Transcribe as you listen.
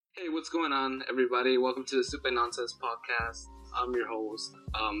Hey, what's going on, everybody? Welcome to the Super Nonsense Podcast. I'm your host,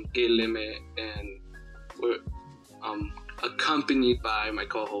 Gay Limit, and we're accompanied by my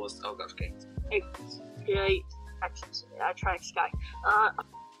co-host, Elgaf Games. Hey, I try Sky.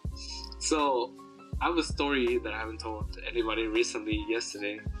 So, I have a story that I haven't told to anybody recently.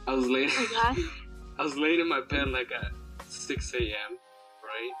 Yesterday, I was late. Okay. I was late in my bed like at 6 a.m.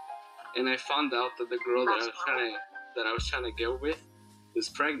 Right, and I found out that the girl that I was trying to get with was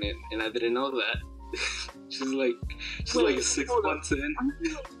pregnant, and I didn't know that. she's like 6 months in. I'm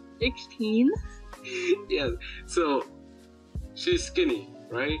like 16. Yeah, so she's skinny,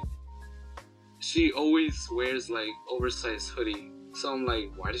 right? She always wears like oversized hoodie. So I'm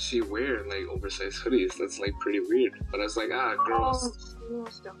like, why does she wear like oversized hoodies? That's like pretty weird. But I was like, girls.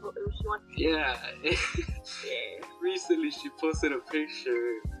 Yeah. Recently she posted a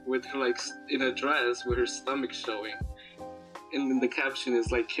picture with her like in a dress with her stomach showing. And then the caption is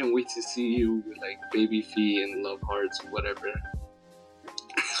like, can't wait to see you with like baby feet and love hearts, whatever.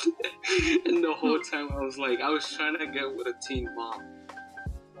 And the whole time I was trying to get with a teen mom.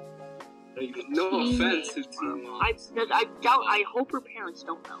 Like, no offense to teen moms. I hope her parents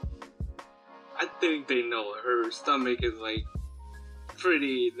don't know. I think they know. Her stomach is like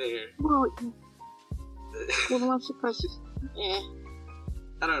pretty there. Well, I'm not surprised.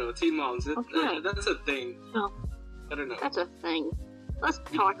 I don't know, teen moms. That's a thing. No. I don't know. That's a thing. Let's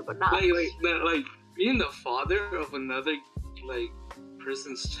talk about that. Like being the father of another like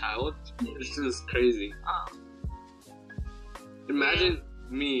person's child is just crazy. Imagine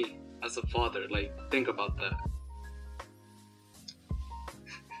me as a father. Like, think about that.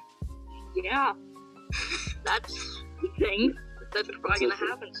 Yeah, that's the thing. That's probably gonna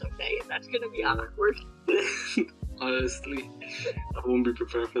happen someday, and that's gonna be awkward. Honestly, I won't be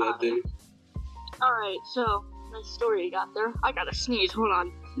prepared for that day. Alright, so, nice story you got there. I gotta sneeze, hold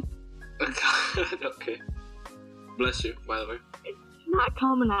on. Okay. Bless you, by the way. It's not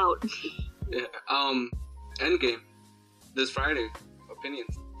coming out. Yeah, Endgame. This Friday.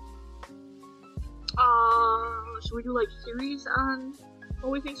 Opinions. Should we do like theories on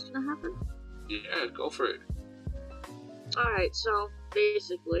what we think's gonna happen? Yeah, go for it. Alright, so,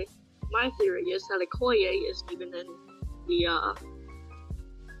 basically, my theory is that Okoye isn't even in the,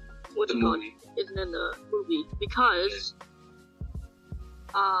 isn't in the movie because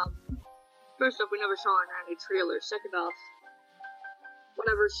first off, we never saw her in any trailer. Second off,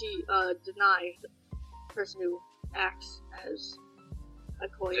 whenever she denied the person who acts as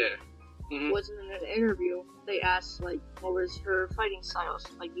Okoye wasn't in an interview, they asked like what was her fighting styles,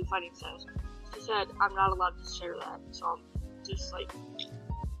 like new fighting styles. She said, I'm not allowed to share that, so I'm just like,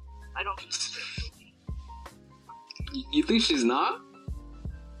 I don't think she's in the movie. You think she's not?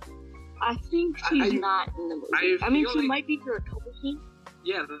 I think she's not in the movie. I mean, she might be for a couple scenes.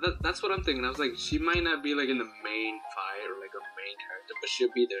 Yeah, that's what I'm thinking. I was like, she might not be like in the main fight or like a main character, but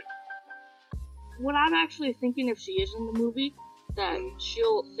she'll be there. What I'm actually thinking, if she is in the movie, that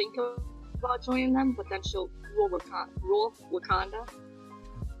she'll think about joining them, but then she'll rule Wakanda.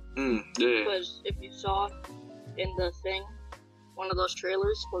 Yeah. Because if you saw in the thing, one of those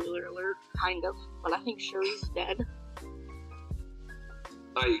trailers, spoiler alert, kind of, but I think Shuri's dead.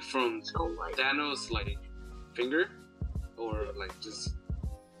 Like from Thanos' like finger, or like just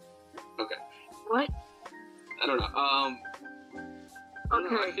okay. What? I don't know.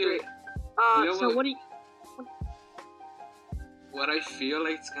 Okay, great. So what do you? What I feel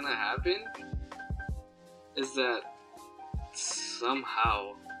like is gonna happen is that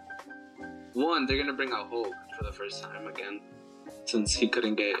somehow, one, they're gonna bring out Hulk for the first time again, since he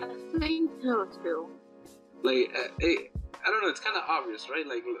couldn't get. I think so too. Like, I don't know, it's kind of obvious, right?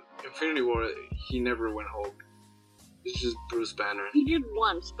 Like, Infinity War, he never went Hulk. It's just Bruce Banner. He did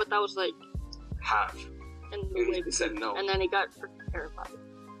once, but that was like half. And he said no. And then he got freaking terrified.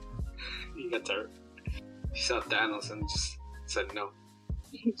 He got terrified. He saw Thanos and just said no.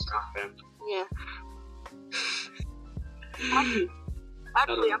 Stop him. Yeah.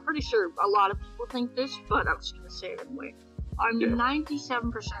 Actually, I'm pretty sure a lot of people think this, but I'm just gonna say it anyway. I'm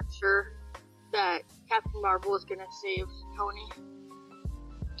 97% sure that Captain Marvel is gonna save Tony.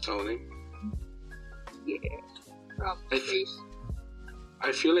 Tony? Yeah. From space.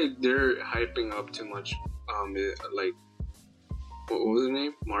 I feel like they're hyping up too much. Like, what was her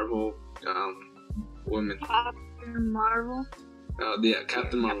name? Marvel, woman. Captain Marvel? Yeah,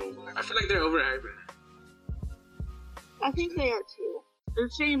 Captain Marvel. I feel like they're overhyping. I think they are too. They're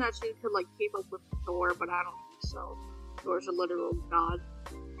saying that she could like keep up with Thor, but I don't think so. Thor's a literal god.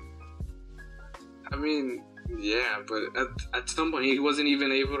 I mean, yeah, but at some point he wasn't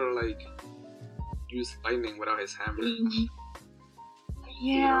even able to like use lightning without his hammer.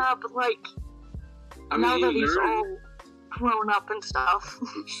 Yeah, but like, now that he's all grown up and stuff.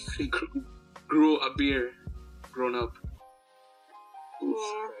 Grew a beard, grown up.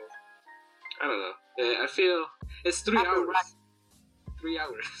 Yeah. I don't know. Yeah, I feel it's 3 hours. 3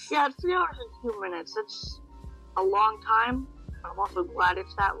 hours. Yeah, it's 3 hours and 2 minutes. It's a long time. I'm also glad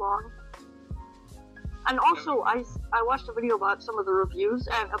it's that long. And also, I watched a video about some of the reviews,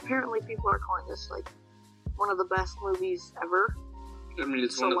 and apparently people are calling this like one of the best movies ever. I mean,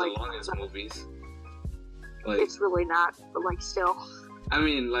 it's one of the longest movies. Like, it's really not, but like still. I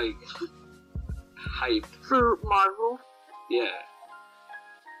mean, like hype for Marvel. Yeah.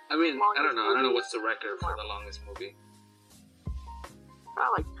 I mean, longest I don't know. I don't know what's the record for the longest movie.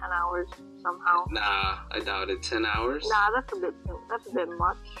 Probably like 10 hours somehow. Nah, I doubt it. 10 hours? Nah, that's a bit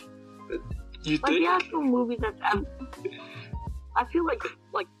much. You like think? the actual movie I feel like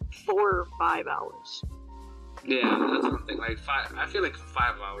 4 or 5 hours. Yeah, that's something like 5. I feel like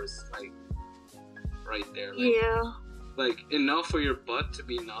 5 hours, like right there. Like, yeah. Like enough for your butt to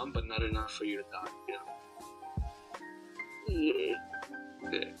be numb, but not enough for you to die. You know? Yeah.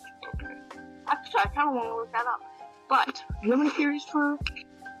 Yeah. Okay. Actually, I kind of want to look that up. But do you have any theories for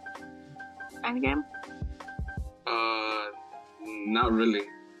Endgame? Not really.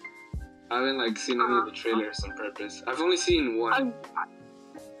 I haven't like seen any of the trailers on purpose. I've only seen one.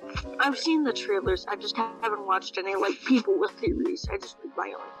 I've seen the trailers. I just haven't watched any like people with theories. I just read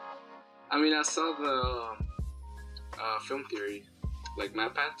my own. I mean, I saw the film theory, like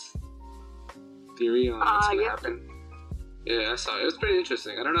MatPat's theory on what's gonna happen. Yeah, I saw it. It was pretty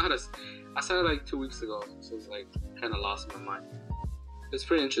interesting. I don't know how to. I saw it like 2 weeks ago, so it's like kind of lost in my mind. It's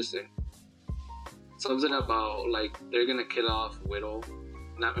pretty interesting. Something about like they're gonna kill off Widow.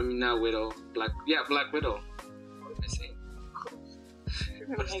 Not Widow. Black Widow. What am I saying? You're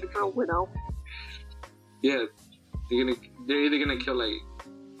gonna make her a widow. Yeah, they're either gonna kill like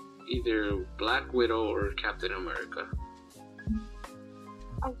either Black Widow or Captain America.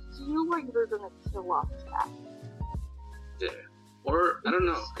 I feel like they're gonna kill off Cap. Yeah, or I don't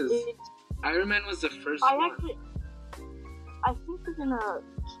know, because Iron Man was the first one. I think they're gonna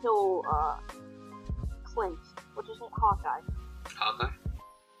kill Clint, which isn't Hawkeye. Hawkeye?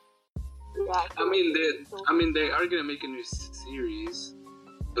 Yeah. I mean, they are gonna make a new series,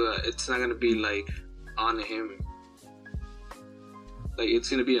 but it's not gonna be like on him. Like it's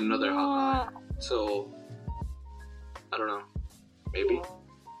gonna be another Hawkeye. So I don't know. Maybe. Yeah.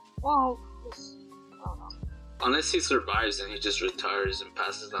 Well, I don't know. Unless he survives and he just retires and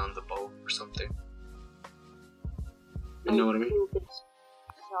passes down the boat or something. You know what I mean?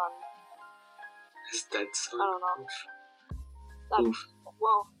 Son. His dead son. I don't know. Oof.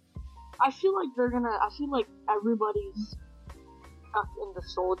 Well, I feel like everybody's stuck in the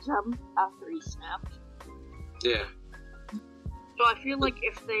soul gem after he snapped. Yeah. So I feel like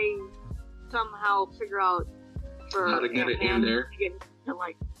if they somehow figure out for how to get it in there,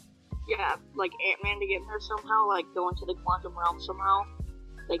 like Ant-Man to get in there somehow, like go into the quantum realm somehow,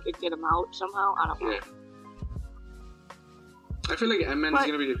 they could get him out somehow. I don't know. Yeah. I feel like Ant-Man is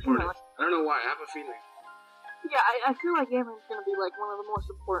gonna be important. I don't know why. I have a feeling. Yeah, I feel like Ant-Man's gonna be like one of the most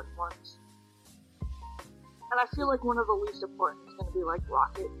important ones. And I feel like one of the least important is gonna be like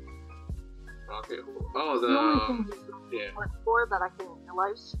Rocket. Rocket? Oh, the only thing he's important for that I can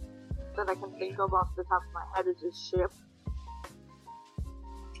realize, that I can think of off the top of my head is his ship.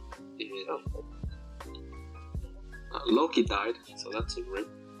 Yeah. Loki died, so that's a rip.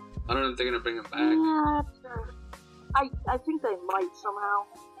 I don't know if they're gonna bring him back. Yeah, I think they might somehow.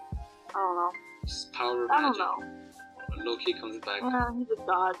 I don't know. Just power of magic. I don't know. When Loki comes back. Yeah, he's a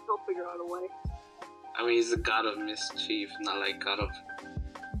god. He'll figure out a way. I mean, he's a god of mischief, not like god of...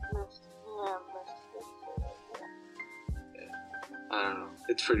 Yeah. I don't know.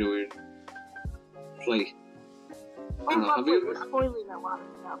 It's pretty weird. It's like... I don't know. We're spoiling a lot of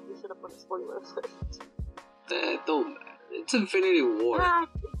stuff. We should have put a spoiler first. That don't matter. It's Infinity War. Yeah,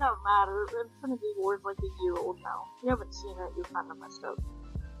 it doesn't matter. Infinity War is like a year old now. If you haven't seen it, you're kind of messed up.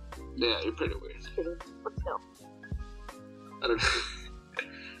 Yeah, you're pretty weird. Just kidding, but still. I don't know.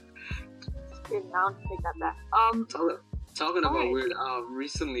 Just kidding, I'll take that back. Talking about weird,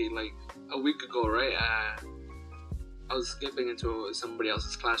 recently, like a week ago, right? I was skipping into somebody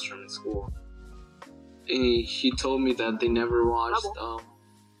else's classroom in school. And he told me that they never watched,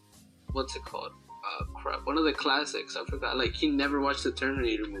 what's it called? Crap. One of the classics, I forgot. Like, he never watched the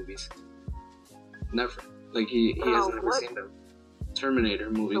Terminator movies. Never. Like, he has never seen them. Terminator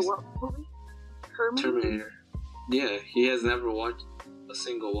movies. The what movie? Terminator. Yeah, he has never watched a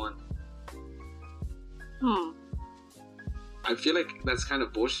single one. I feel like that's kind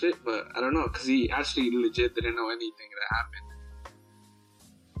of bullshit, but I don't know, because he actually legit didn't know anything that happened.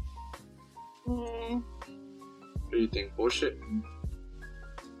 Mm. What do you think? Bullshit?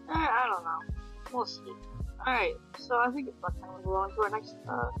 I don't know. We'll see. Alright, so I think it's about time we go on to our next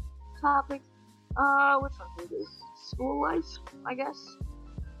topic. Which one do we do? School life, I guess.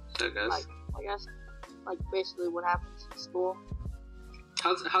 Like basically what happens in school.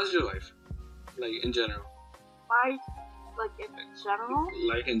 How's your life? Like in general? Like in general?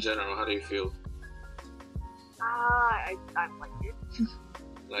 Like in general, how do you feel? I like it.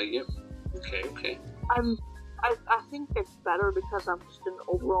 Like it? Okay. I think it's better because I'm just an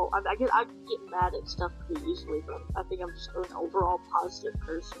overall. I get mad at stuff pretty easily, but I think I'm just an overall positive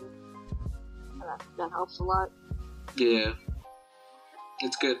person, and that helps a lot. Yeah,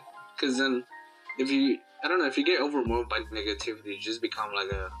 it's good because then if you get overwhelmed by negativity, you just become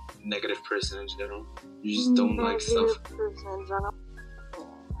like a negative person in general. You just don't like stuff. Person in general.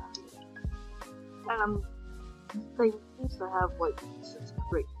 And they used to have like such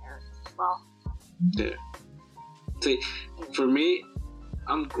great parents as well. Yeah. See, for me,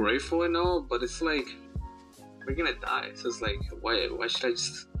 I'm grateful and all, but it's like we're gonna die. So it's like, why should I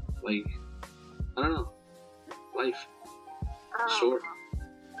just like, I don't know, life. Short.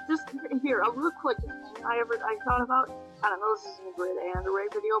 Just here, a real quick thing I thought about. I don't know, this isn't a great and a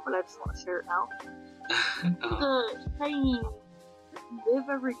right video, but I just want to share it now. The saying, "Live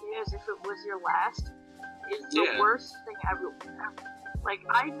every day as if it was your last," is the worst thing ever. Like,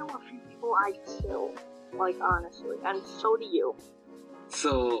 I know a few people I kill. Like, honestly, and so do you.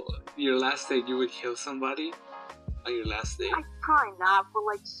 So, your last day, you would kill somebody? On your last day? I'd probably not, but,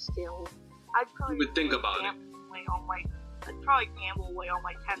 like, still. I'd probably... You would think about it. I'd probably gamble away on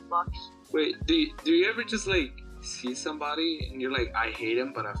my $10. Wait, do you ever just, like, see somebody, and you're like, I hate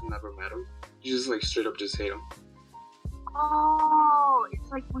him, but I've never met him? You just, like, straight up just hate him? Oh,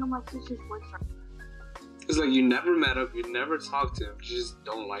 it's like one of my sister's boyfriends. It's like you never met him, you never talked to him, you just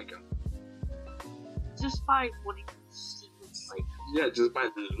don't like him. Just by what he seems like. Yeah, just by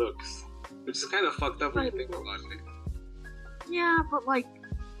the looks. Which is kind of fucked up when you think about it. Yeah, but like,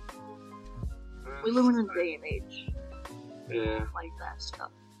 we live in a day and age. Yeah. Like that stuff.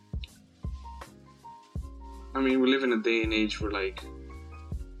 I mean, we live in a day and age where like,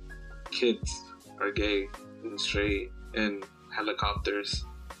 kids are gay and straight and helicopters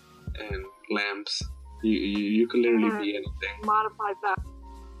and lamps. You could literally be anything. Modified back.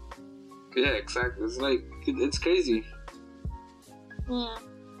 Yeah, exactly. It's like, it's crazy. Yeah.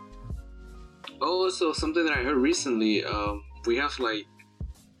 Oh, so something that I heard recently, we have like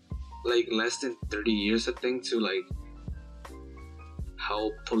less than 30 years, I think, to like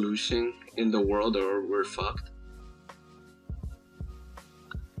help pollution in the world or we're fucked.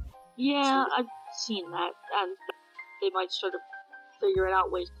 Yeah, I've seen that, and they might sort of figure it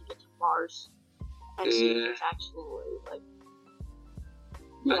out ways to get to Mars and see if it's actually like.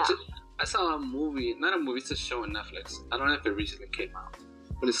 Yeah. I saw a movie, not a movie, it's a show on Netflix. I don't know if it recently came out,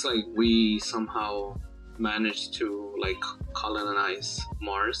 but it's like we somehow managed to like colonize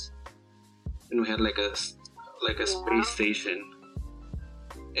Mars, and we had like a space station,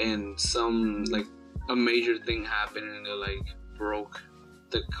 and some like a major thing happened, and it like broke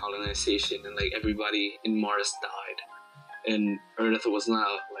the colonization, and like everybody in Mars died, and Earth was not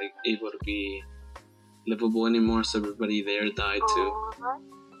like able to be livable anymore, so everybody there died too.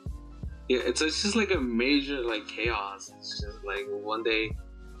 Yeah, it's just like a major like chaos. It's just like one day.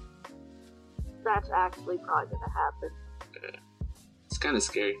 That's actually probably gonna happen. Yeah. It's kind of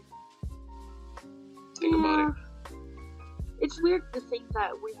scary. Think about it. It's weird to think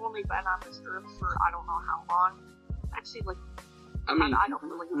that we've only been on this earth for I don't know how long. Actually, like, I mean, I don't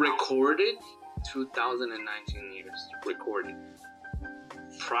really know. Recorded 2019 years. Recorded.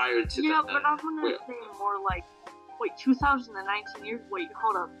 Prior to that. Yeah, but I'm gonna say more like. Wait, 2019 years? Wait,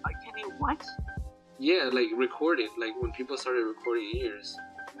 hold up. Can you what? Yeah, like recorded. Like when people started recording years.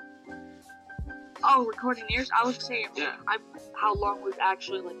 Oh, recording years? I was saying how long we've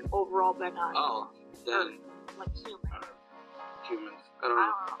actually like overall been on. Oh, then like humans. Humans. I don't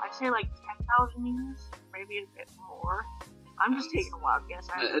know. I'd say like 10,000 years, maybe a bit more. I'm just taking a wild guess.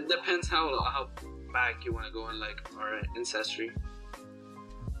 It depends how back you want to go in like our ancestry.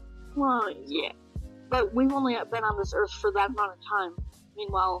 Well, yeah. But we've only been on this earth for that amount of time.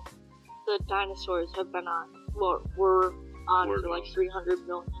 Meanwhile, the dinosaurs have been on, were on for like 300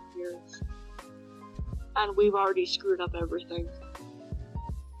 million years. And we've already screwed up everything.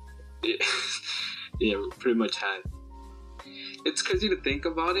 Yeah, yeah, we pretty much had. It's crazy to think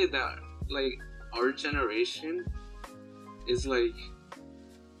about it that, like, our generation is like,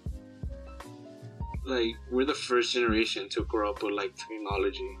 we're the first generation to grow up with, like,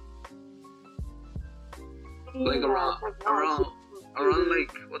 technology. Yeah, like around around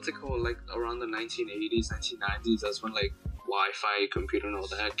like what's it called? Like around the 1980s, 1990s. That's when like Wi-Fi, computer, and all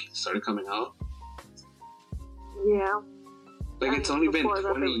that started coming out. Yeah. Like it's only been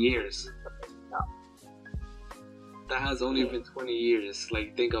 20 years. That has only been 20 years.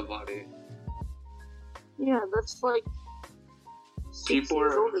 Like think about it. Yeah, that's like people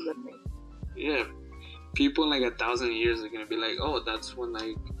years older than me. Yeah, people in like 1,000 years are gonna be like, oh, that's when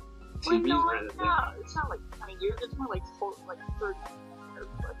like TV. No, it's not like 20 years. It's more like 30 years.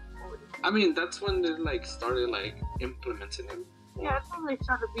 Like 40. I mean, that's when they like started like implementing it. Yeah, that's when they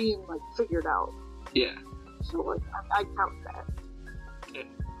started being like figured out. Yeah. So like I count that. Yeah.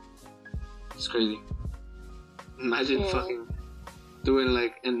 It's crazy. Imagine fucking doing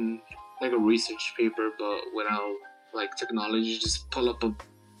like in like a research paper, but without like technology. Just pull up a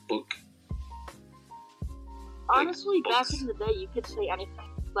book. Honestly, like, back in the day, you could say anything.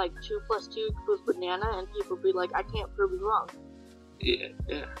 Like 2 + 2 = banana, and people would be like, "I can't prove you wrong."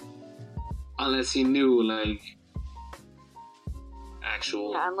 Yeah. Unless you knew like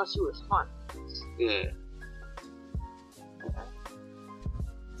actual. Yeah, unless you were smart. Yeah.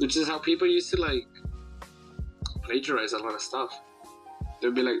 Which is how people used to like plagiarize a lot of stuff.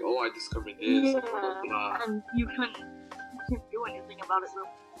 They'd be like, "Oh, I discovered this." Yeah, blah, blah, blah. And you can't do anything about it, though.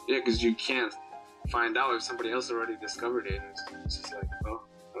 Yeah, because you can't find out if somebody else already discovered it. It's just like, oh,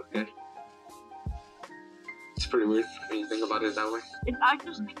 okay. It's pretty weird when you think about it that way. I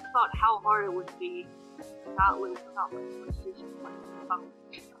just think about how hard it would be not with PlayStation.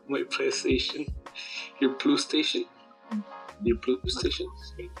 Wait, PlayStation? Your Blue Station? Your Blue Station?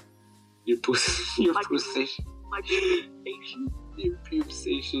 Your Blue Station? My Blue Station. Your Pube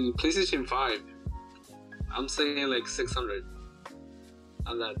Station. PlayStation 5. I'm saying like 600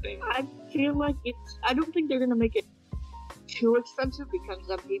 on that thing. I feel like I don't think they're gonna make it too expensive because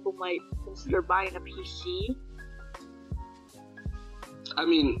then people might consider buying a PC. I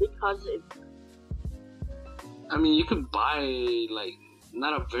mean, you could buy like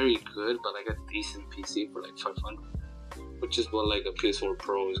not a very good, but like a decent PC for like 500, which is what like a PS4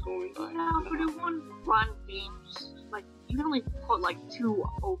 Pro is going by. Yeah, but it won't run games. Like you can only put like 2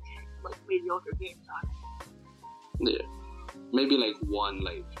 like mediocre games on it. Yeah, maybe like one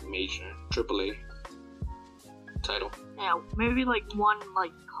like major AAA title. Yeah, maybe like one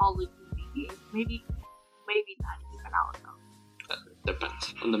like Call of Duty game. Maybe not even. I don't know.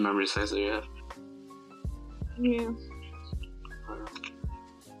 Depends on the memory size that you have. Yeah.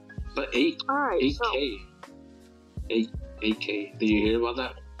 But 8K. So, 8K. Did you hear about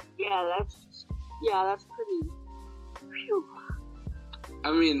that? Yeah, that's pretty. Phew.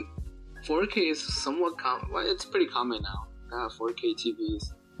 I mean, 4K is somewhat common. Well, it's pretty common now. 4K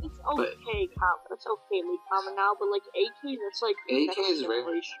TVs. It's okay common. It's okayly common now, but like 8K, that's like 8K is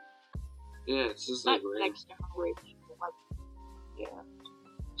rare. Yeah, it's just like rare. Next generation. Like, yeah.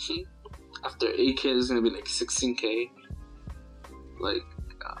 After 8K, there's gonna be like 16K. Like,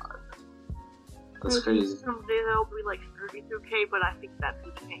 God. That's crazy. Someday there'll be like 32K, but I think that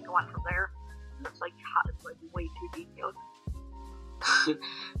you can't go on from there. That's like hot. It's like way too detailed.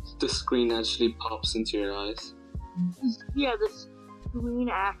 The screen actually pops into your eyes. Yeah, the screen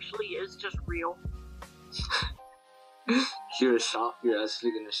actually is just real. You're shot. You're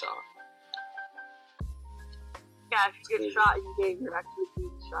actually gonna shot. Yeah, if you get shot in game, you're actually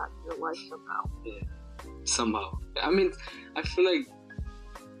being shot in your life somehow. Yeah, somehow. I mean, I feel like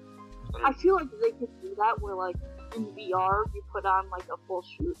they could do that where, like, in VR, you put on like a full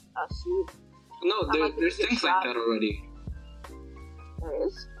suit. No, there's things like that already. There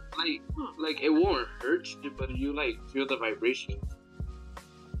is. Like it won't hurt you, but you like feel the vibration,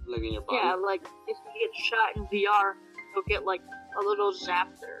 like in your body. Yeah, like if you get shot in VR, you'll get like a little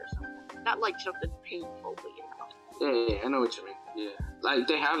zap there or something. Not like something painful, but you know. Yeah, I know what you mean. Yeah, like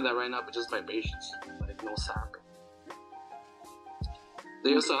they have that right now, but just vibrations, like no sound.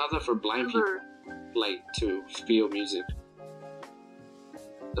 They also have that for blind people, like to feel music.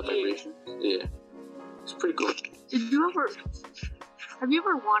 The vibration. Yeah, it's pretty cool. Have you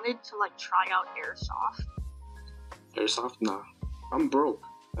ever wanted to like try out airsoft? Airsoft? Nah, I'm broke.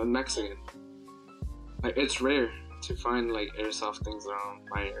 I'm Mexican. Like it's rare to find like airsoft things around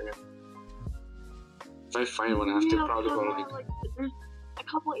my area. If I find one, I have to probably go like there's a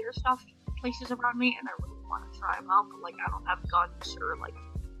couple airsoft places around me, and I really want to try them out, but like I don't have guns or like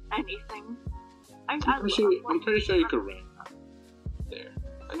anything. I'm pretty sure you could rent there.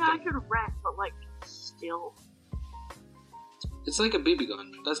 I could rent, but like still. It's like a BB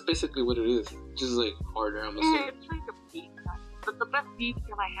gun. That's basically what it is. Just like harder, I'm assuming. Yeah, it's like a BB gun. But the best BB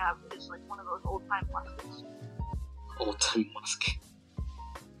gun I have is like one of those old-time muskets. Old-time musket.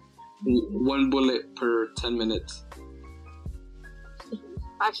 1 bullet per 10 minutes.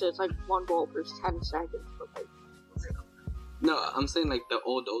 Actually, it's like 1 bullet per 10 seconds. But like, no, I'm saying like the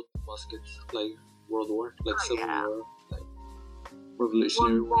old muskets, like World War, like Civil War, like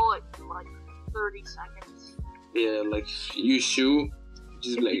Revolutionary War. 1 bullet in like 30 seconds. Yeah, like you shoot,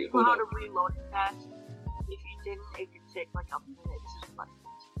 just if like you know how to reload it fast. If you didn't, it could take like a minute to like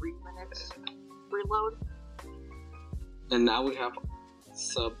 3 minutes reload. And now we have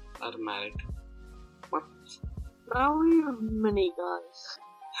sub-automatic weapons. Now we have miniguns.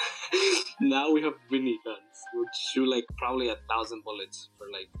 Now we have miniguns, which shoot like probably 1,000 bullets for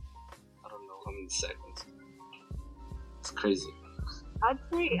like I don't know how many seconds. It's crazy. I'd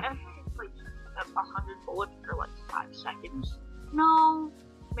say it's like 100 bullets for like 5 seconds. No,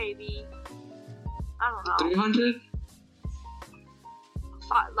 maybe. I don't know. 300?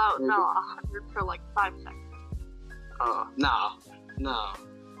 No, 100 for like 5 seconds. Oh, no.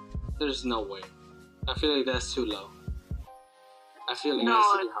 There's no way. I feel like that's too low. I feel like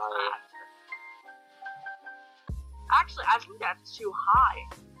that's too high. Actually, I think that's too high.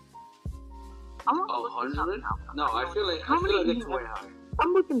 I'm gonna look this up 100? now. No, I feel like it's way high.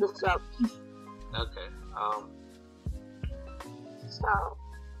 I'm looking this up. Okay. So,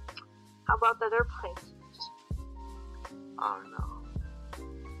 how about that airplane? I don't know.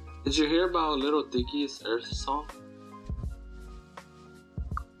 Did you hear about Little Dicky's Earth song?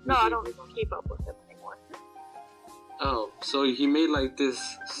 No, I don't keep up with him anymore. Oh, so he made like this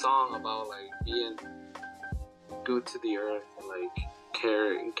song about like being good to the earth and like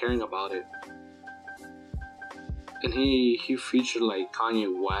caring about it. And he featured like Kanye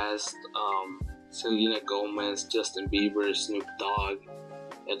West, Selena Gomez, Justin Bieber, Snoop Dogg,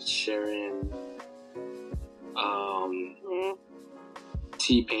 Ed Sheeran,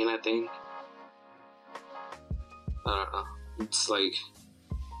 T-Pain, I think. I don't know. It's like,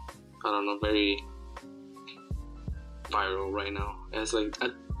 I don't know, very viral right now. And it's like,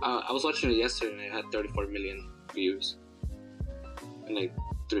 I was watching it yesterday and it had 34 million views. And like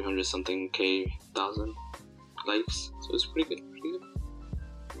 300 something thousand likes. So it's pretty good.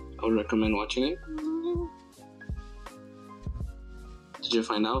 I would recommend watching it. Did you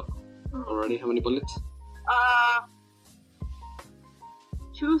find out already how many bullets?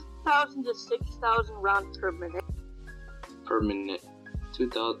 2,000 to 6,000 rounds per minute. Per minute.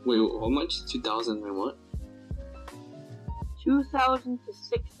 2,000. Wait, how much? 2,000 and what? 2,000 to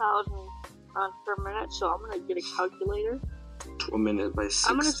 6,000 rounds per minute. So I'm gonna get a calculator. A minute by 60.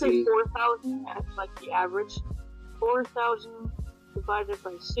 I'm gonna say 4,000 as like the average. 4,000 divided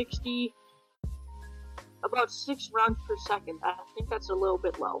by 60. About 6 rounds per second. I think that's a little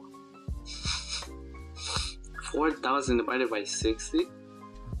bit low. 4,000 divided by 60?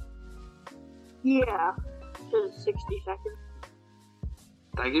 Yeah, because it's 60 seconds.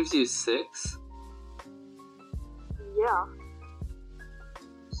 That gives you 6? Yeah.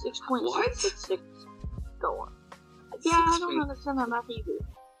 6.666. Go on. Yeah, I don't understand that math either.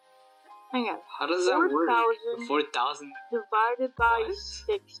 Hang on. How does that work? 4,000 divided by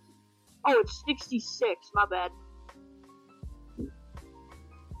 60. Oh, it's 66. My bad.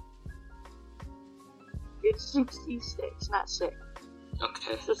 It's 66, not 6.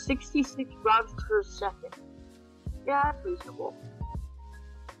 Okay. So 66 rounds per second. Yeah, that's reasonable.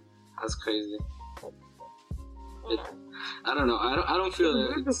 That's crazy. I don't know. I don't feel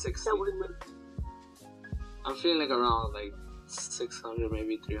like it's 60. I'm feeling like around like 600,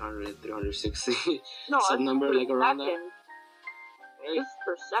 maybe 300, 360. No, some number like around that. Right? Just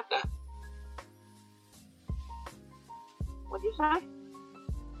per second. What'd you say?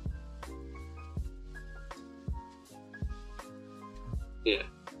 Yeah.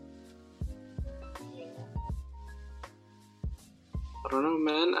 I don't know,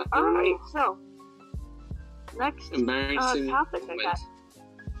 man. Alright, so next embarrassing topic moment. I got.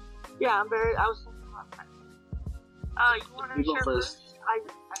 Yeah, I was thinking about that. You want to share first? I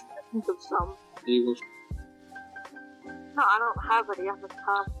think of some. You go. No, I don't have any off the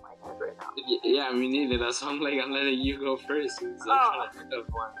top of my head right now. Yeah, me neither. That's why I'm letting you go first. So oh,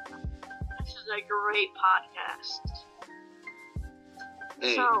 this is a great podcast.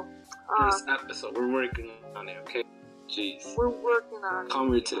 Hey, so, first episode, we're working on it, okay? Jeez. We're working on it.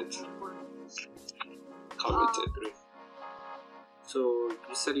 Calm your tits. Calm your tits. So,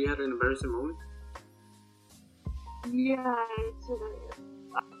 you said you had an embarrassing moment? Yeah, it's a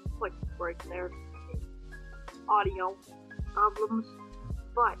quick break there. Audio problems.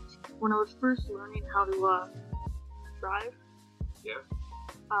 But, when I was first learning how to, drive. Yeah.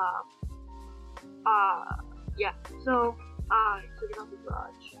 Yeah, so, I took it out the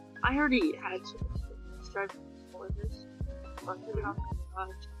garage. I already had some experience driving before this, but I took it out the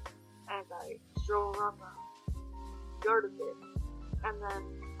garage, and I drove around the yard a bit, and then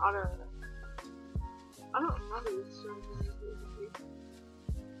I don't remember this story.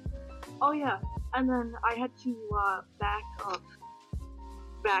 Oh yeah, and then I had to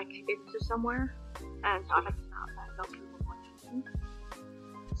back into somewhere, and I had to not back up to the one.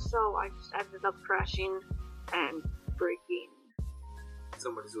 So I just ended up crashing and breaking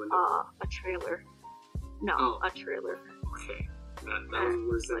somebody's window. A trailer. No, a trailer. Okay, that was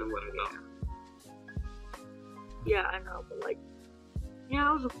worse than what I thought. Yeah, I know, but like, yeah,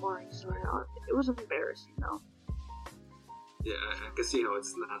 it was a boring story. It was embarrassing though. Yeah, I can see how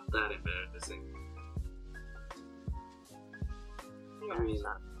it's not that embarrassing. Yeah, I mean,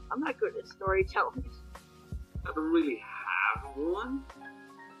 I'm not good at storytelling. I don't really have one.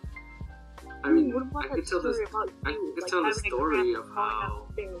 I mean, what about I could tell the story of how.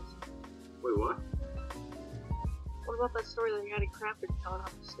 Wait, what? What about that story that you had a cramp and fell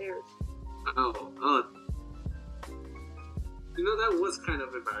down the stairs? Oh, you know, that was kind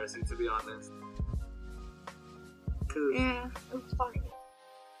of embarrassing, to be honest. Yeah, it was funny.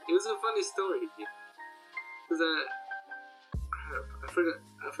 It was a funny story. Because I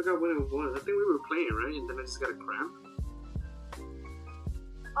forgot when it was. I think we were playing, right? And then I just got a cramp.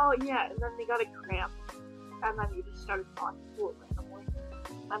 Oh yeah, and then they got a cramp, and then you just started talking to it randomly,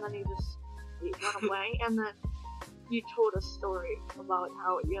 and then you run away, and then you told a story about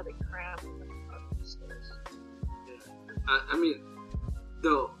how you had a cramp and then you got the stairs. Yeah. I mean,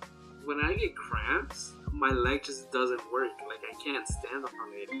 though, when I get cramps, my leg just doesn't work. Like, I can't stand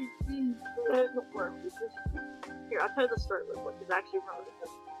on it. It doesn't work. Here, I'll tell you the story real quick. It's actually really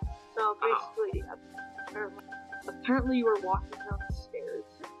good. So basically, apparently you were walking down the stairs,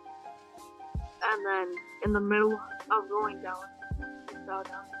 and then in the middle of going down,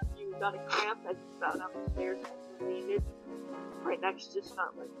 you got a cramp and you fell down the stairs and you landed right next to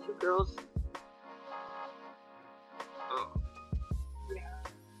two girls. Oh. Yeah.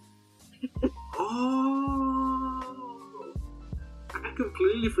 Oh! I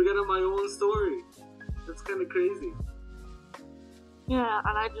completely forgot my own story. That's kind of crazy. Yeah,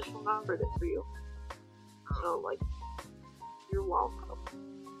 and I just remembered it for you. So, like, you're welcome.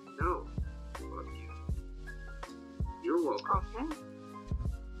 No. Fuck you. You're welcome. Okay.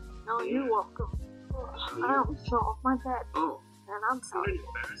 No, you're welcome. I don't show off my bed. Oh. And I'm sorry. It's not an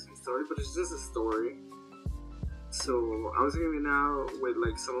embarrassing story, but it's just a story. So, I was hanging out with,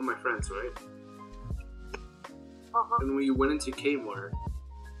 like, some of my friends, right? And we went into Kmart.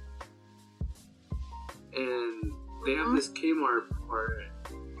 And they have this Kmart part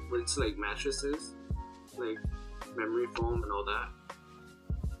where it's, like, mattresses. Like, memory foam and all that.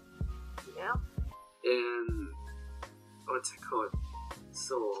 Yeah. And what's it called?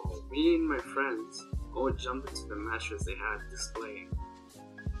 So me and my friends all jumped into the mattress they had displaying,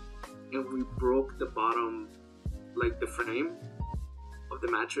 and we broke the bottom, like the frame of the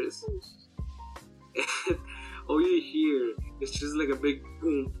mattress. And all you hear is just like a big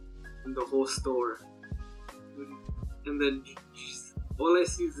boom in the whole store, and then all I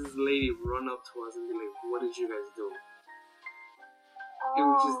see is this lady run up to us and be like, "What did you guys do?" And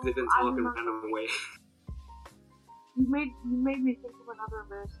we just didn't talk and ran away. You made me think of another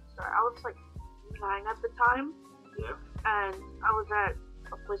embarrassing story. I was like 9 at the time. Yeah. And I was at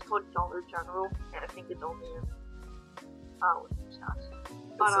a place called Dollar General, and I think it's only in Wisconsin.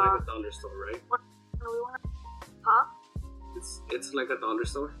 But it's like a dollar store, right? When we went, huh? It's like a dollar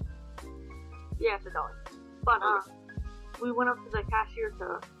store. Yeah, it's a dollar. But we went up to the cashier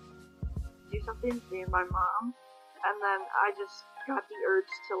to do something, me and my mom, and then I just got the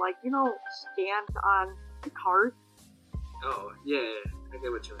urge to, like, stand on the cart. Oh, yeah, I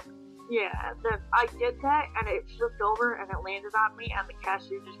get what you mean. Yeah, and then I did that, and it flipped over, and it landed on me, and the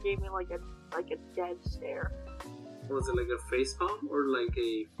cashier just gave me, like a dead stare. Was it like a face palm, or like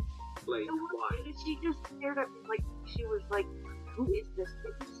a, like, why? She just stared at me like, she was like, who is this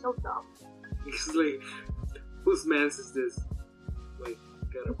kid? He's so dumb. He's like, whose man's is this? Like,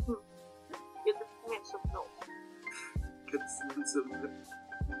 get him. Get this man some milk. Get this man some milk.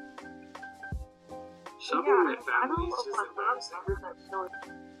 Shopping with my family is just embarrassing.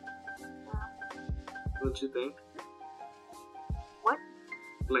 Don't you think? What?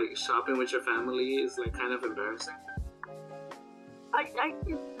 Like, shopping with your family is, like, kind of embarrassing?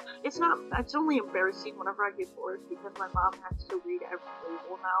 It's only embarrassing whenever I get bored, because my mom has to read every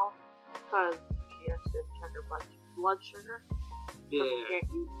label now, because she has to check her blood sugar. Yeah. So she can't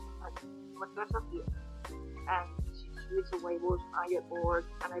eat, like, that's up to you. And she just reads the labels, and I get bored,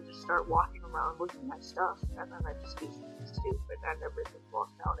 and I just start walking around looking at my stuff, and then I just do something stupid, and everything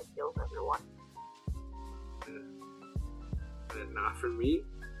falls down and kills everyone. Not for me.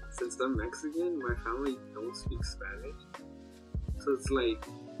 Since I'm Mexican, my family don't speak Spanish. So it's like,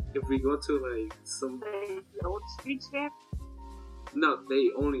 if we go to like some... They don't speak Spanish? No, they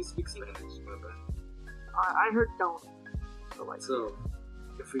only speak Spanish. I heard don't. So,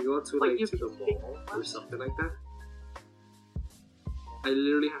 if we go to like to the mall or something like that, I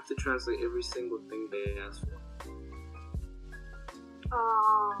literally have to translate every single thing they ask for.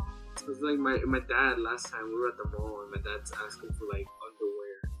 So it's like my dad, last time we were at the mall and my dad's asking for like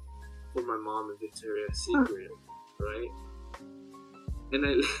underwear for my mom and Victoria's Secret, right? And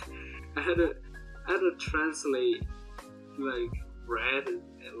I had to translate like bread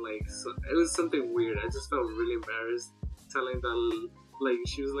and like, so it was something weird. I just felt really embarrassed telling that, like,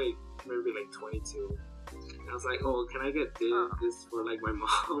 she was like maybe like 22. And I was like, oh, can I get this for like my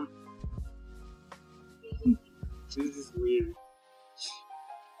mom? This is weird.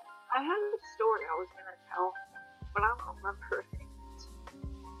 I had a story I was gonna tell, but I don't remember it.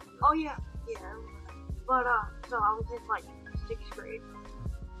 Oh yeah. But so I was in like 6th grade,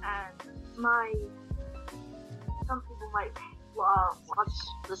 and some people might watch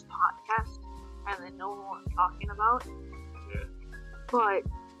this podcast and they know what I'm talking about. Yeah. But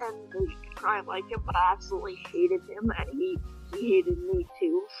and they try to like him, but I absolutely hated him, and he hated me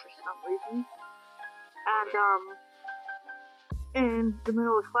too for some reason. And in the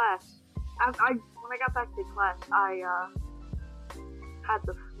middle of class, when I got back to class, I had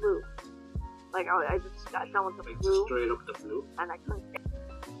the flu. Like I just got done with the flu. Just straight up the flu. And I couldn't.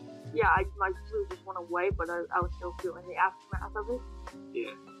 Yeah, my flu just went away, but I was still feeling the aftermath of it.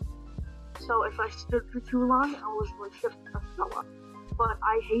 Yeah. So if I stood for too long, I was like just a fella. But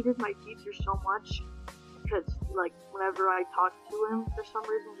I hated my teacher so much because, like, whenever I talked to him, for some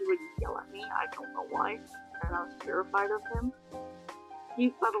reason he would yell at me. I don't know why, and I was terrified of him. He,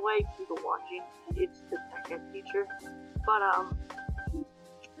 by the way, people watching, it's the second teacher. But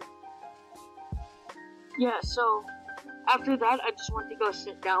yeah. So after that, I just went to go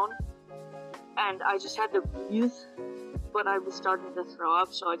sit down, and I just had to breathe. But I was starting to throw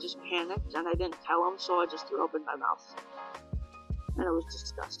up, so I just panicked, and I didn't tell him, so I just threw up in my mouth. And it was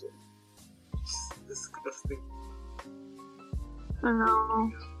disgusting. Disgusting. I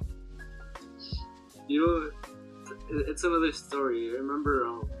know. You know, it's another story. I remember,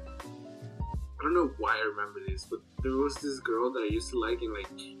 I don't know why I remember this, but there was this girl that I used to like in, like,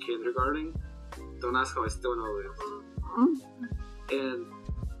 kindergarten. Don't ask how I still know this. And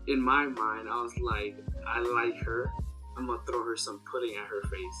in my mind, I was like, I like her. I'm gonna throw her some pudding at her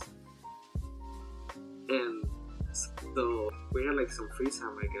face. And so we had like some free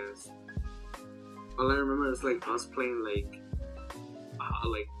time, I guess. All I remember is like us playing like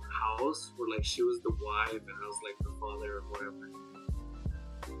house, where like she was the wife and I was like the father or whatever.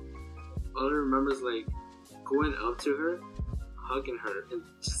 All I remember is like going up to her, hugging her, and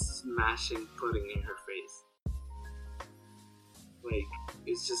just smashing pudding in her face. Like,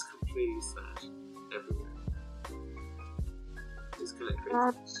 it's just completely smashed everywhere. It's kind of crazy.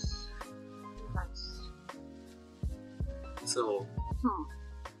 That's nice. So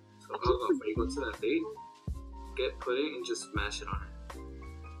how about when you go to that date, get pudding and just smash it on her.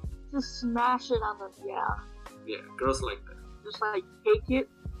 Just smash it on them, yeah. Yeah, girls like that. Just like take it,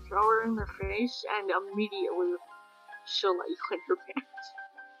 throw her in their face, and immediately she'll let you in her pants.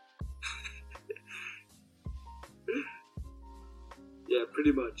 Yeah,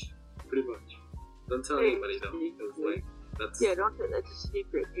 pretty much. Don't tell anybody though, because like that's... Yeah, don't do that. It's a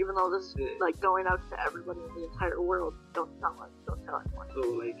secret. Even though this is like going out to everybody in the entire world, don't tell anyone. So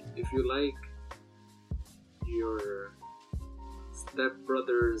like, if you like your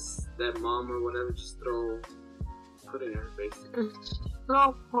stepbrother's stepmom or whatever, just throw pudding in her face. Just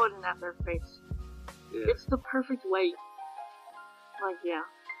throw pudding at their face. Yeah. It's the perfect way. Like, yeah.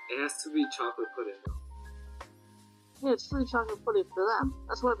 It has to be chocolate pudding though. Yeah, it's free chocolate pudding for them.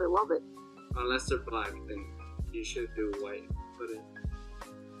 That's why they love it. Unless they're black, then you should do white pudding.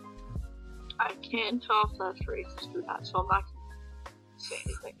 I can't tell if that's racist or not, so I'm not gonna say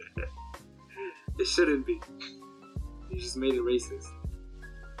anything. It shouldn't be. You just made it racist.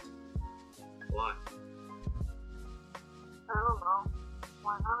 Why? I don't know.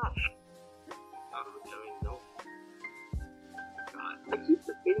 Why not? I mean, no. God. I keep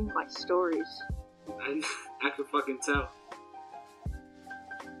forgetting my stories. I can fucking tell.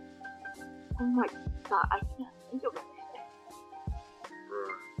 Oh my god, I can't think of anything.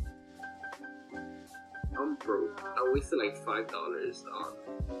 Bruh. I'm broke. I wasted like $5 on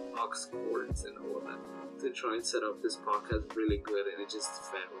aux cords and all of that to try and set up this podcast really good, and it just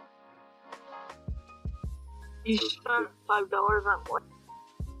failed. You spent $5 on what?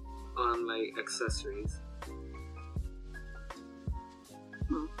 On like accessories.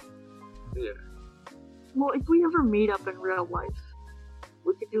 Hmm. Yeah. Well, if we ever meet up in real life,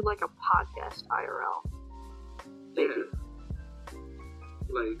 could do like a podcast IRL. Maybe. Yeah.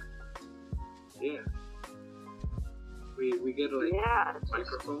 Like, yeah. We get like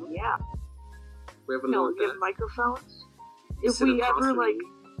microphones. Yeah. We have a little get microphones. If we ever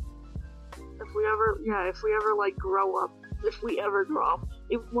grow up,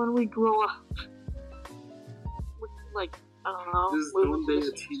 when we grow up, like, I don't know,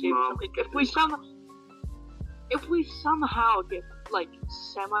 if we somehow get like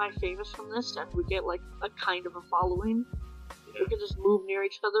semi-famous from this and we get like a kind of a following, we could just move near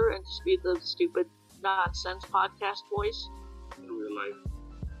each other and just be the stupid nonsense podcast voice in real life.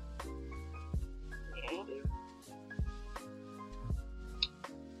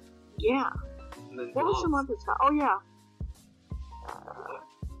 Yeah. What was some other stuff? Oh yeah.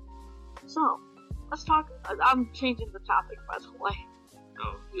 So, let's talk. I'm changing the topic, by the way.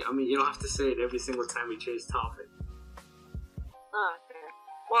 Oh, yeah. I mean, you don't have to say it every single time we change topic. Okay.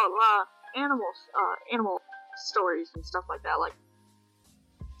 Well, animal stories and stuff like that. Like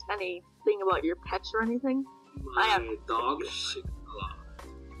anything about your pets or anything. My dog shit a lot.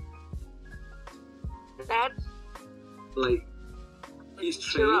 That's like he's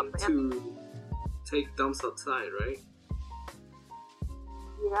trained to take dumps outside, right?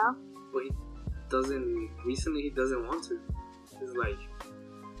 Yeah. But recently he doesn't want to. He's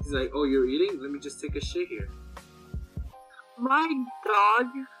like, oh, you're eating? Let me just take a shit here. My dog,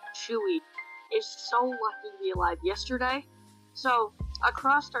 Chewy, is so lucky to be alive. Yesterday, so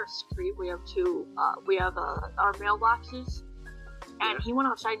across our street we have our mailboxes, and he went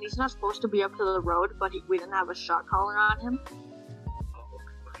outside and he's not supposed to be up to the road, but we didn't have a shot collar on him. Oh,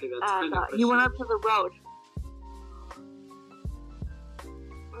 okay, that's and he went up to the road.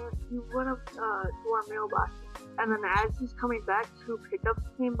 He went up to our mailbox, and then as he's coming back, 2 pickups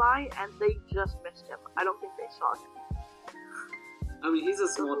came by, and they just missed him. I don't think they saw him. I mean, he's a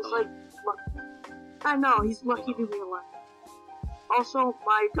small dog. I know, he's lucky to be alive. Also,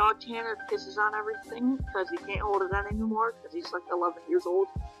 my dog Tanner pisses on everything, because he can't hold it in anymore, because he's like 11 years old.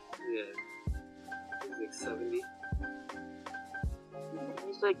 Yeah. He's like 70.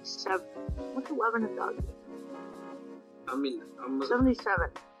 He's like 7. What's 11 in dog? I mean, I'm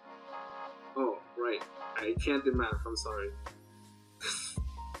 77. Oh, right. I can't do math, I'm sorry.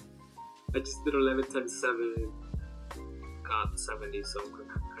 I just did 11 times 7, got 70, so I'm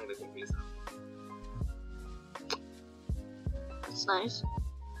kind of confused. That's nice.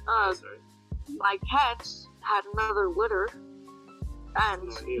 Sorry. My cats had another litter,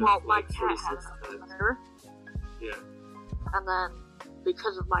 and, my cat had another litter. Yeah. And then,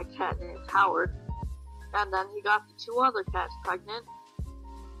 because of my cat named Howard, and then he got the 2 other cats pregnant,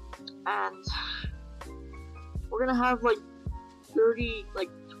 and we're gonna have 20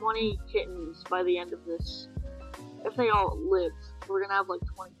 kittens by the end of this. If they all live, we're gonna have 20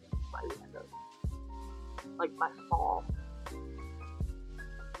 kittens by the end of, by fall.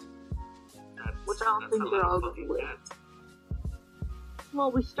 Which I don't think they're all gonna live.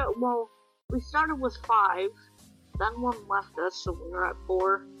 Well, we started with 5, then 1 left us, so we were at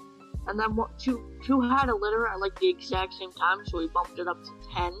 4. And then 2 had a litter at the exact same time, so we bumped it up to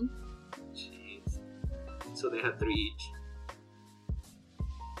 10. Jeez. So they had 3 each.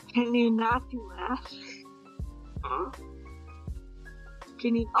 Can you not do math? Huh?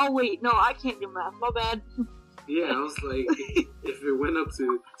 Can you? Oh wait, no, I can't do math. My bad. Yeah, I was like, if it went up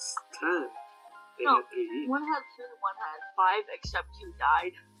to 10, they had 3 each. One had 2, one had 5, except 2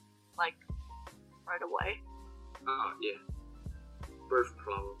 died, right away. Oh yeah. Birth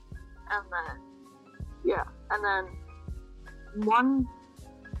problem. And then 1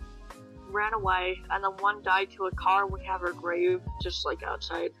 ran away, and then 1 died to a car. We have her grave just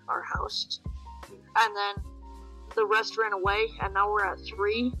outside our house. And then the rest ran away, and now we're at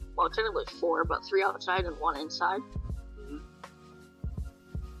 3. Well, technically 4, but 3 outside and 1 inside. Mm-hmm.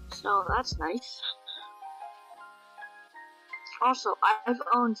 So that's nice. Also, I've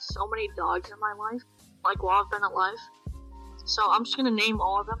owned so many dogs in my life, while I've been alive. So I'm just gonna name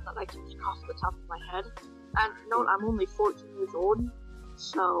all of them that I can think off the top of my head. And note, I'm only 14 years old,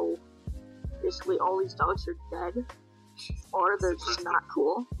 so basically all these dogs are dead, or they're just not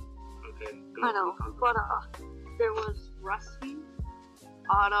cool. Okay. I know, but there was Rusty,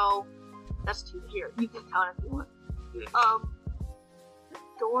 Otto. That's 2 here. You can count if you want. Yeah.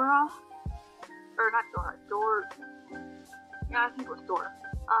 Dora, or not Dora. Yeah, I think it was Dora.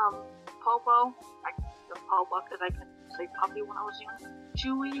 Popo. I can say Popo because I couldn't say puppy when I was young.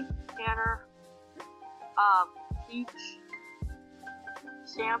 Chewy, Tanner, Peach,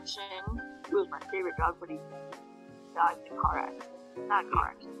 Samson, who was my favorite dog, but he died in a car accident. Not a car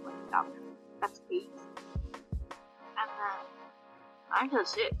accident, but he died. That's 8. And then I think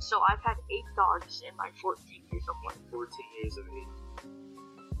that's it. So I've had 8 dogs in my 14 years of life. 14 years of age.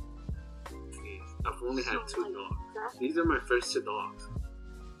 Jeez. I've only had 2 dogs. These are my first 2 dogs.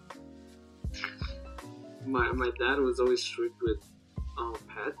 My dad was always strict with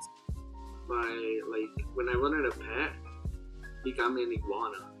pets. When I wanted a pet, he got me an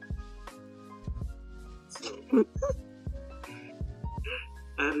iguana. So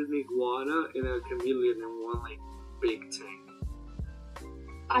I had an iguana and a chameleon in one big tank.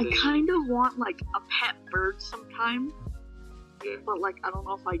 I kind of want a pet bird sometime. Yeah. But I don't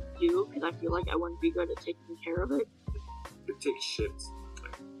know if I do because I feel like I wouldn't be good at taking care of it. It takes shits.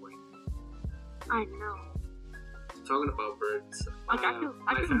 I know. Talking about birds. I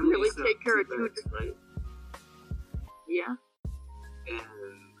can really take care of 2 birds, right? Yeah. And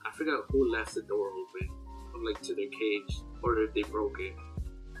I forgot who left the door open, to their cage, or if they broke it.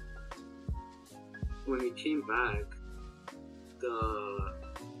 When we came back, the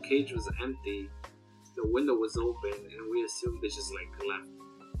cage was empty, the window was open, and we assumed they just left.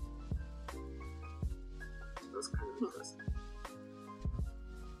 That was kind of impressive.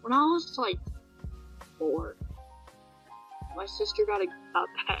 When I was 4, my sister got a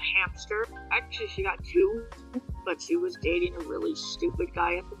pet hamster. Actually, she got 2, but she was dating a really stupid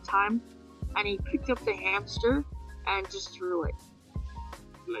guy at the time, and he picked up the hamster and just threw it.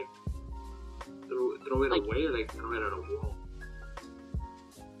 Throw it away, or throw it at a wall?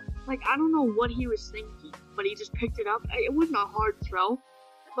 I don't know what he was thinking, but he just picked it up. It wasn't a hard throw,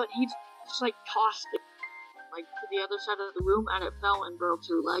 but he just tossed it to the other side of the room, and it fell and broke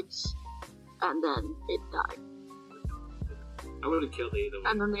 2 legs, and then it died. I would have killed either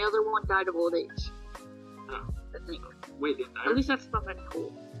one. And then the other one died of old age. Oh. I think. Wait, they died? At least that's what I'm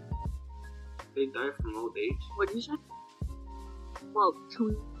told. They died from old age? What did you say? Well,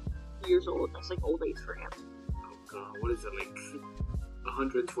 2 years old. That's old age for him. Oh god, what is it,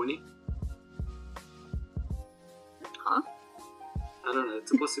 120? Huh? I don't know, it's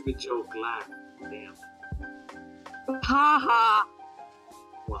supposed to be a joke, laugh. Damn. Haha!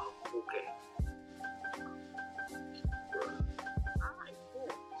 Wow, okay. Alright, cool.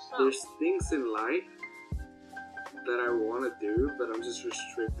 So, there's things in life that I want to do, but I'm just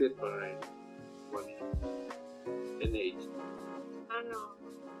restricted by money and age. I know.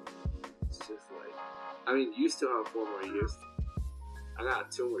 It's just you still have 4 more years. I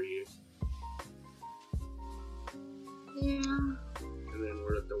got 2 more years. Yeah. And then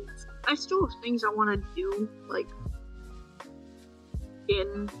we're adults. I still have things I want to do,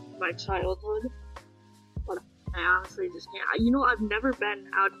 in my childhood, but I honestly just can't. I've never been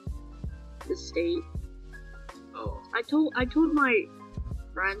out of the state. Oh. I told my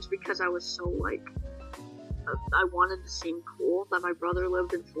friends because I was so I wanted to seem cool that my brother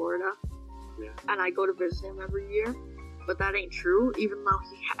lived in Florida. Yeah. And I go to visit him every year, but that ain't true. Even though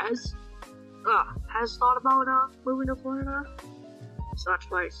he has thought about moving to Florida, so that's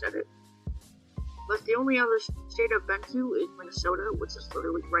why I said it. But the only other state I've been to is Minnesota, which is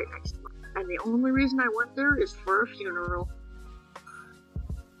literally right next to mine. And the only reason I went there is for a funeral.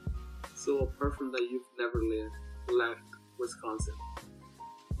 So apart from that, you've never left Wisconsin,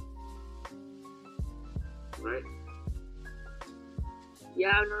 right?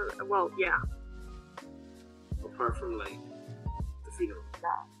 Yeah, no, well, yeah. Apart from the funeral.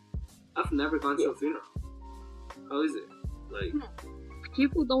 Yeah. I've never gone to a funeral. How is it?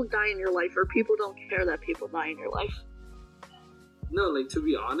 People don't die in your life, or people don't care that people die in your life. No, to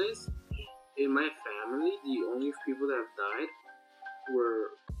be honest, in my family, the only people that have died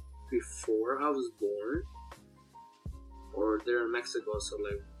were before I was born, or they're in Mexico, so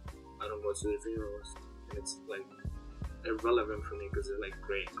I don't go to the funerals, and it's irrelevant for me because they're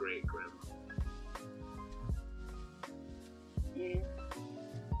great grandma. Yeah.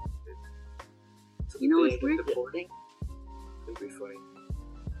 It's weird to think. It'd be funny.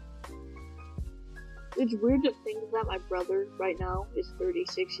 It's weird to think that my brother right now is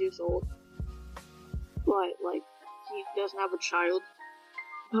 36 years old, but he doesn't have a child.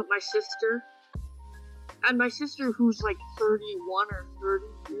 But my sister who's 31 or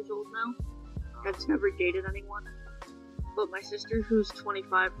 30 years old now, that's never dated anyone. But my sister who's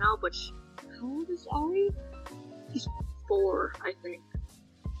 25 now, but how old is Ari? She's 4, I think.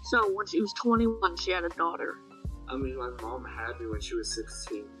 So when she was 21, she had a daughter. I mean, my mom had me when she was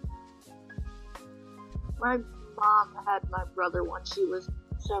 16. My mom had my brother when she was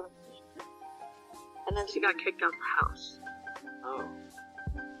 17. And then she got kicked out the house. Oh,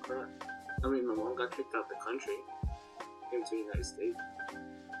 crap. I mean, my mom got kicked out the country. Came to the United States.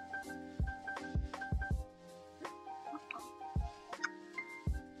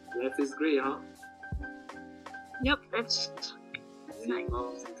 Life is great, huh? Yep, it's teen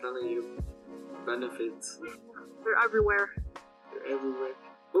moms, I'm telling you. Benefits. They're everywhere. They're everywhere.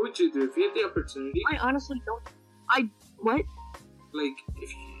 What would you do if you had the opportunity? I honestly don't. What? Like,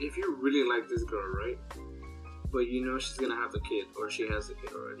 if you really like this girl, right? But you know she's gonna have a kid, or she has a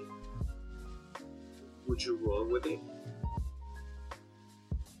kid already. Would you roll with it?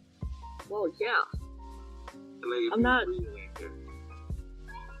 Well, yeah. Like, I'm not. Really like her.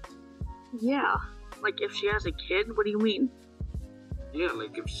 Yeah. Like, if she has a kid, what do you mean? Yeah,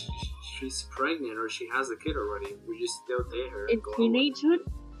 like if she's pregnant or she has a kid already, would you still date her? In teenagehood?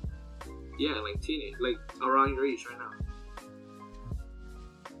 Yeah, like teenage, like around your age right now.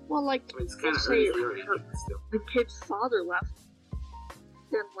 Well, like, I mean, it's kind of say early for your age, but still. the kid's father left,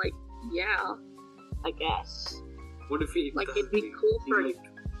 then, like, yeah, I guess. What if he like, doesn't it'd be leave? cool He, for like,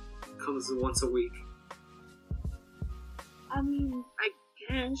 comes once a week? I mean, I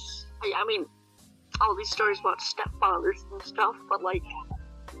guess. I mean, all these stories about stepfathers and stuff, but, like,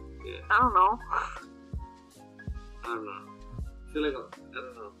 Yeah. I don't know. I don't know. I feel like, I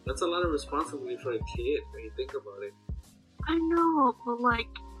don't know. That's a lot of responsibility for a kid when you think about it. I know, but, like,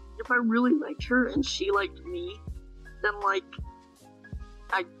 if I really liked her and she liked me, then, like,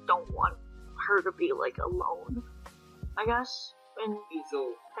 I don't want her to be, like, alone, I guess, in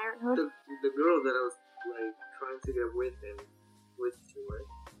So, parenthood. the girl that I was, like, trying to get with and with you, right?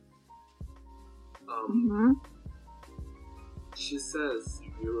 Mm-hmm. She says,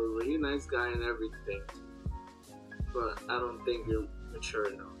 you're a really nice guy and everything, but I don't think you're mature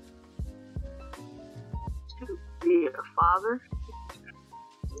enough. To be a father?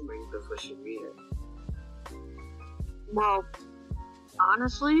 I think that's what she means. Well,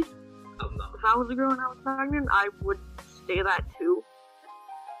 honestly, I'm not. if I was a girl and I was pregnant, I would say that too.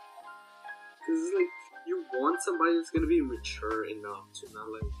 Because it's like, you want somebody that's gonna be mature enough to not,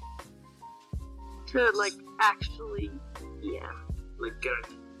 like, To, like, actually, yeah. like, get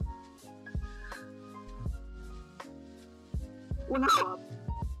it. When I grow up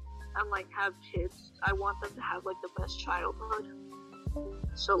and, like, have kids, I want them to have, like, the best childhood.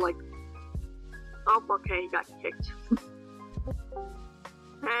 So, like, oh, okay, you got kicked.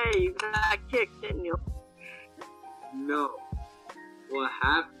 Hey, you got kicked, didn't you? No. What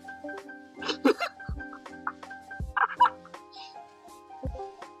happened?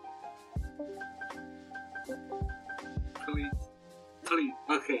 Please.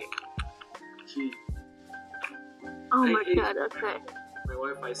 Okay. Gee. Oh I my hate god, okay. My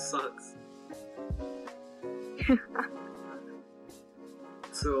Wi-Fi sucks.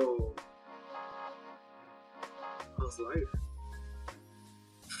 So, how's life?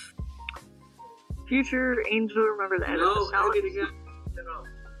 Future Angel, remember that. No, editing it. No,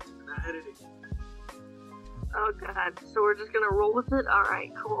 not editing. Oh god, so we're just gonna roll with it?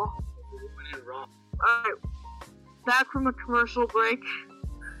 Alright, cool. We went in wrong. Alright, back from a commercial break.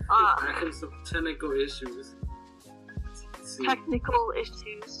 I have some technical issues. Technical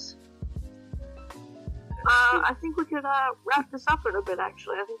issues. I think we could wrap this up in a bit,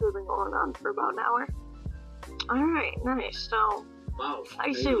 actually. I think we've been going on for about an hour. Alright, nice. So, Wow.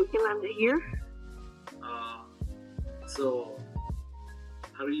 I say we can end it here. So,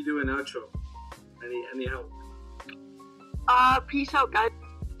 how do you do an outro? Any help? Peace out, guys.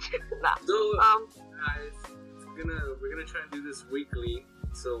 Nah. So, guys, we're gonna try and do this weekly.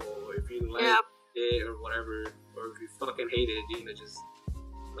 So, if you like it or whatever, or if you fucking hate it, you know, just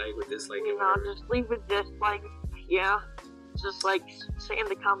like with dislike it. Just leave it dislike. Yeah. Just like say in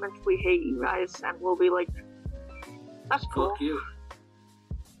the comments we hate you guys, and we'll be like, that's cool. Fuck you.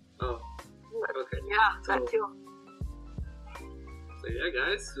 Oh. Okay. Yeah, so, that too. So yeah,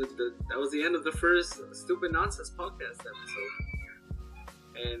 guys, that was the end of the first Stupid Nonsense podcast episode.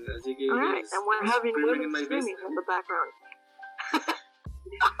 And as you can Alright, and we're having women screaming in the background.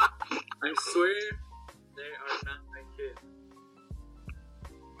 I swear, they are not my kids.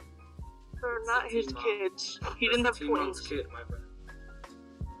 They're not his kids. He didn't have twins. Kid, my friend.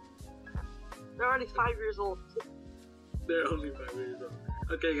 They're already 5 years old. They're only 5 years old.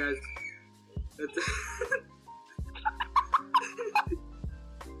 Okay, guys.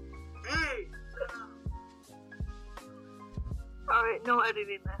 Hey! Alright, no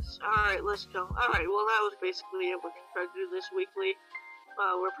editing this. Alright, let's go. Alright, well that was basically it. We're gonna try to do this weekly.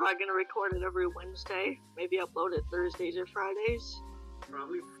 We're probably gonna record it every Wednesday. Maybe upload it Thursdays or Fridays.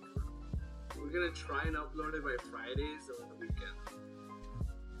 Probably. We're gonna try and upload it by Fridays or the weekend.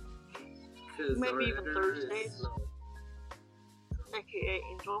 Maybe even Thursdays. AKA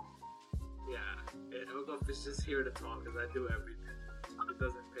Angel. Yeah, Elgoff is just here to talk because I do everything. It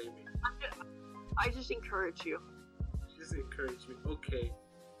doesn't pay me. I just encourage you. Just encourage me. Okay,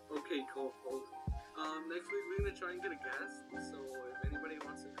 co-host. Next week we're gonna try and get a guest. So if anybody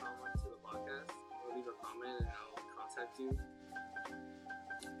wants to come onto the podcast, we'll leave a comment and I'll contact you.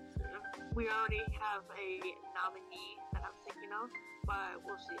 So, yeah. We already have a nominee that I'm thinking of, but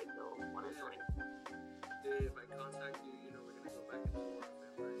we'll see if they'll want to join. If I contact you, we're gonna go back and forth.